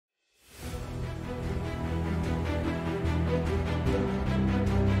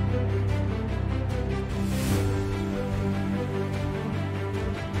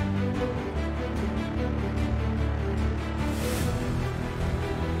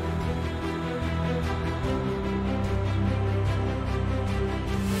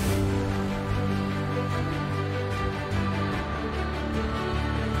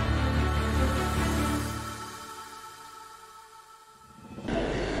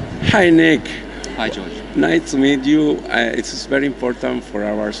Hi, Nick. Hi, George. Nice to meet you. It's very important for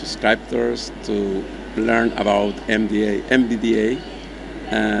our subscribers to learn about MBDA.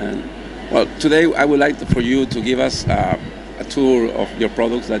 And well, today I would like for you to give us a tour of your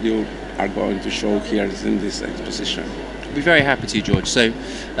products that you are going to show here in this exposition. I'll be very happy to, George. So,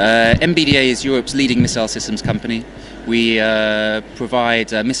 MBDA is Europe's leading missile systems company. We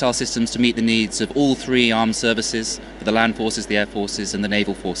provide missile systems to meet the needs of all three armed services, for the land forces, the air forces and the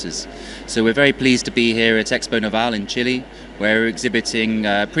naval forces. So we're very pleased to be here at EXPONAVAL in Chile, where we're exhibiting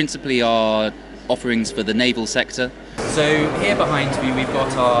principally our offerings for the naval sector. So here behind me we've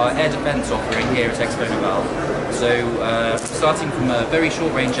got our air defence offering here at EXPONAVAL. So starting from a very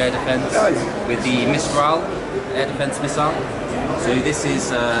short range air defence with the MISTRAL air defence missile. So this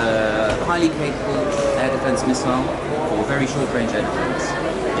is a highly capable air defence missile for very short range air defence.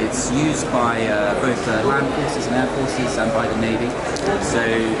 It's used by both land forces and air forces and by the Navy. So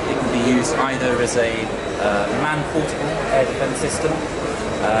it can be used either as a man-portable air defence system.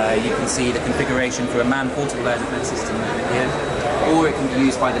 You can see the configuration for a man-portable air defence system over here. Or it can be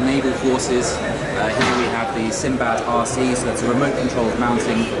used by the naval forces. Here we have the Simbad RC, so that's a remote controlled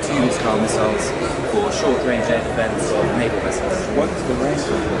mounting for two Mistral missiles for short range air defence of naval vessels. What's the range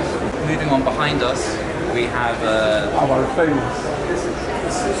of this? Moving on behind us, we have our famous.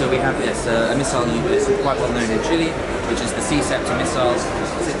 So we have this a missile that's quite well known in Chile, which is the SeaCeptor missile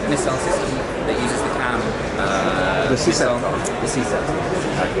system that uses the CAM the SeaCeptor. The SeaCeptor.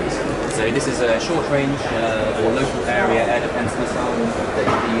 So this is a short range or local area air defence missile that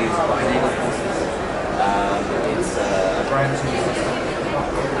can be used by naval forces. It's a brand new system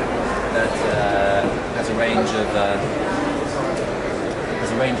that has a range of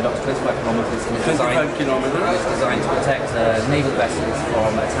up to 25 kilometers, and it's designed to protect naval vessels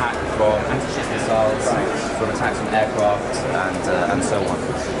from attack from anti-ship missiles, from attacks from aircraft, and so on.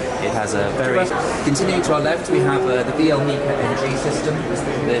 It has a very... Continuing to our left, we have the MICA NG system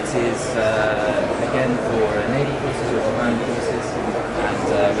that is, again, for naval forces or land forces, and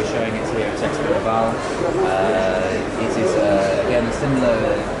we're showing it here at EXPONAVAL. It is, again, a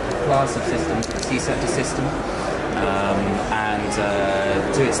similar class of system to the SeaCeptor system. And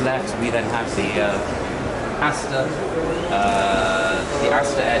to its left we then have the ASTER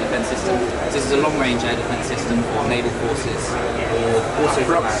air defence system. This is a long-range air defence system for naval forces, or also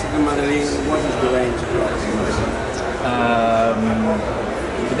for approximately, what is the range approximately?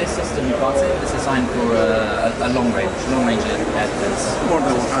 For this system you can't say, but it's designed for a long-range air defence. More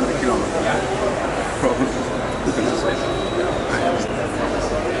than 100 kilometers. Probably.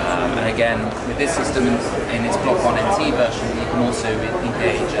 And again, with this system in its Block 1NT version, you can also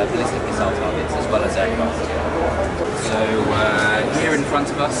engage ballistic missile targets as well as aircraft. So here in front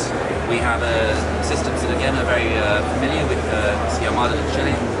of us, we have systems that again are very familiar with the Armada de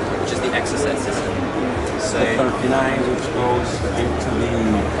Chile, which is the Exocet system. So 39, which goes into the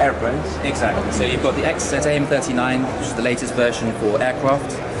airplanes. Exactly. So you've got the Exocet AM39, which is the latest version for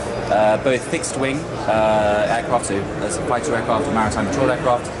aircraft. Both fixed-wing aircraft, so as a fighter aircraft or maritime patrol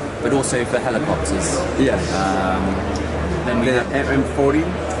aircraft, but also for helicopters. Yes. Then we have MM40.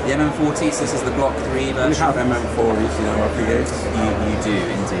 The MM40s. This is the Block 3 version. We have MM40s in our frigates. You do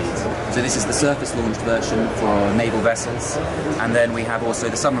indeed. So this is the surface-launched version for naval vessels, and then we have also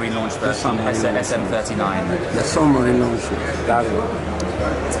the submarine-launched version, SM39. The submarine-launched. That one.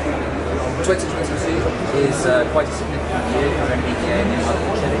 2022 is quite a significant year for MBDA and the Armada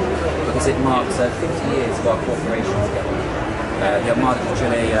de Chile, because it marks 50 years of our cooperation together. The Armada de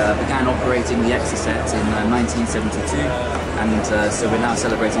Chile began operating the Exocet in 1972, and so we're now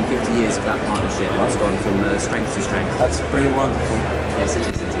celebrating 50 years of that partnership. It's gone from strength to strength. That's pretty wonderful. Yes, it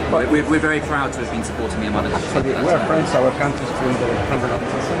is indeed. But we're very proud to have been supporting the Armada de Chile. We're friends, our countries during the criminal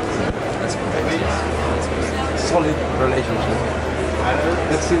process. That's correct, yes. Solid relationship.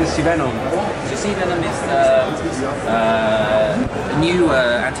 Let's see the Sea Venom. So Sea Venom is a new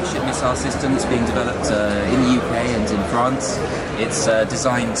anti-ship missile system that's being developed in the UK and in France. It's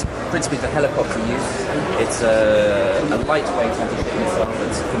designed principally for helicopter use. It's a lightweight anti-ship missile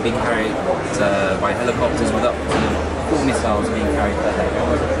that can be carried by helicopters with up to 4 missiles being carried per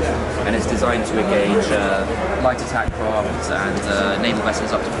helicopter. And it's designed to engage light attack craft and naval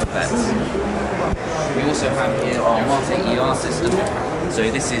vessels up to corvettes. We also have here our MICA system. So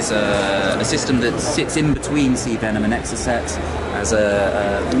this is a system that sits in between Sea Venom and Exocet as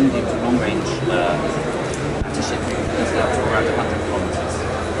a medium to long range anti-ship missile to around 100 kilometers.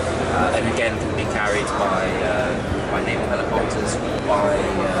 And again can be carried by naval helicopters or by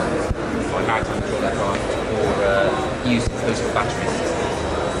maritime patrol aircraft or used as coastal batteries.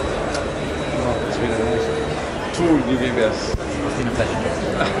 Oh, it's really nice. Tour you gave us. It's been a pleasure.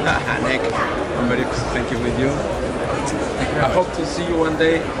 Nick, I'm very thank you with you. I hope to see you one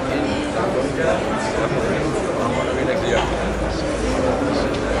day in next year.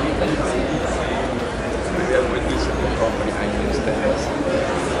 We are with this company, I understand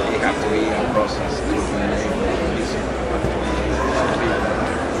they have to be a process to enable this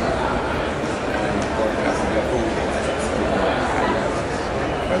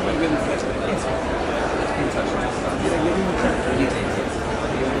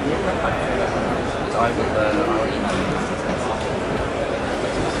I will